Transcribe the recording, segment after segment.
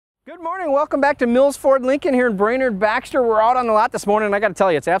Good morning, welcome back to Mills Ford Lincoln here in Brainerd, Baxter. We're out on the lot this morning and I got to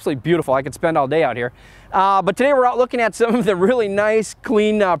tell you, it's absolutely beautiful. I could spend all day out here. But today we're out looking at some of the really nice,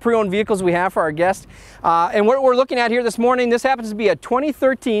 clean pre-owned vehicles we have for our guests. And what we're looking at here this morning, this happens to be a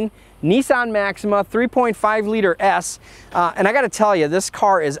 2013 Nissan Maxima 3.5 liter S. And I got to tell you, this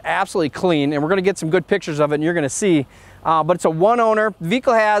car is absolutely clean and we're going to get some good pictures of it and you're going to see. But it's a one owner. The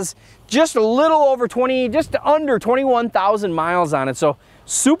vehicle has just a little over just under 21,000 miles on it. So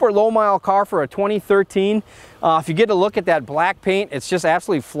super low mile car for a 2013. If you get a look at that black paint, it's just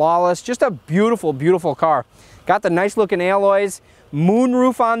absolutely flawless. Just a beautiful, beautiful car. Got the nice looking alloys,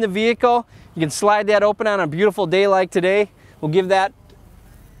 moonroof on the vehicle. You can slide that open on a beautiful day like today. We'll give that,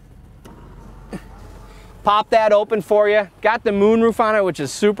 pop that open for you. Got the moonroof on it, which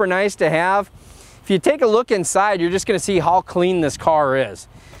is super nice to have. If you take a look inside, you're just gonna see how clean this car is.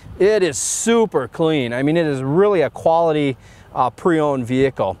 It is super clean. I mean, it is really a quality pre-owned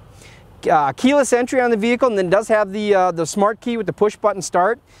vehicle. Keyless entry on the vehicle, and then does have the smart key with the push button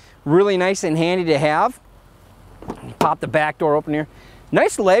start. Really nice and handy to have. Pop the back door open here.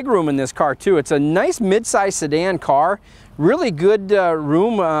 Nice leg room in this car too. It's a nice mid-size sedan car. Really good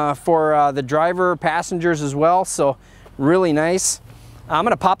room for the driver, passengers as well. So really nice. I'm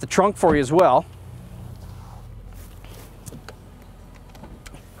gonna pop the trunk for you as well.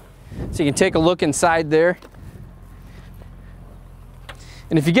 So you can take a look inside there.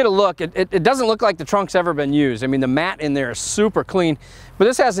 And if you get a look, it doesn't look like the trunk's ever been used. I mean, the mat in there is super clean. But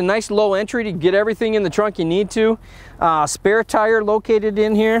this has a nice low entry to get everything in the trunk you need to. Spare tire located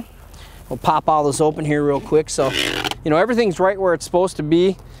in here. We'll pop all this open here real quick. So, you know, everything's right where it's supposed to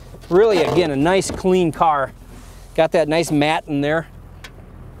be. Really, again, a nice clean car. Got that nice mat in there.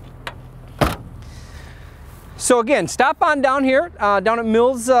 So again, stop on down here, down at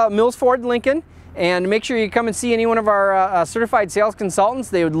Mills Ford Lincoln, and make sure you come and see any one of our certified sales consultants.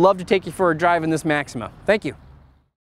 They would love to take you for a drive in this Maxima. Thank you.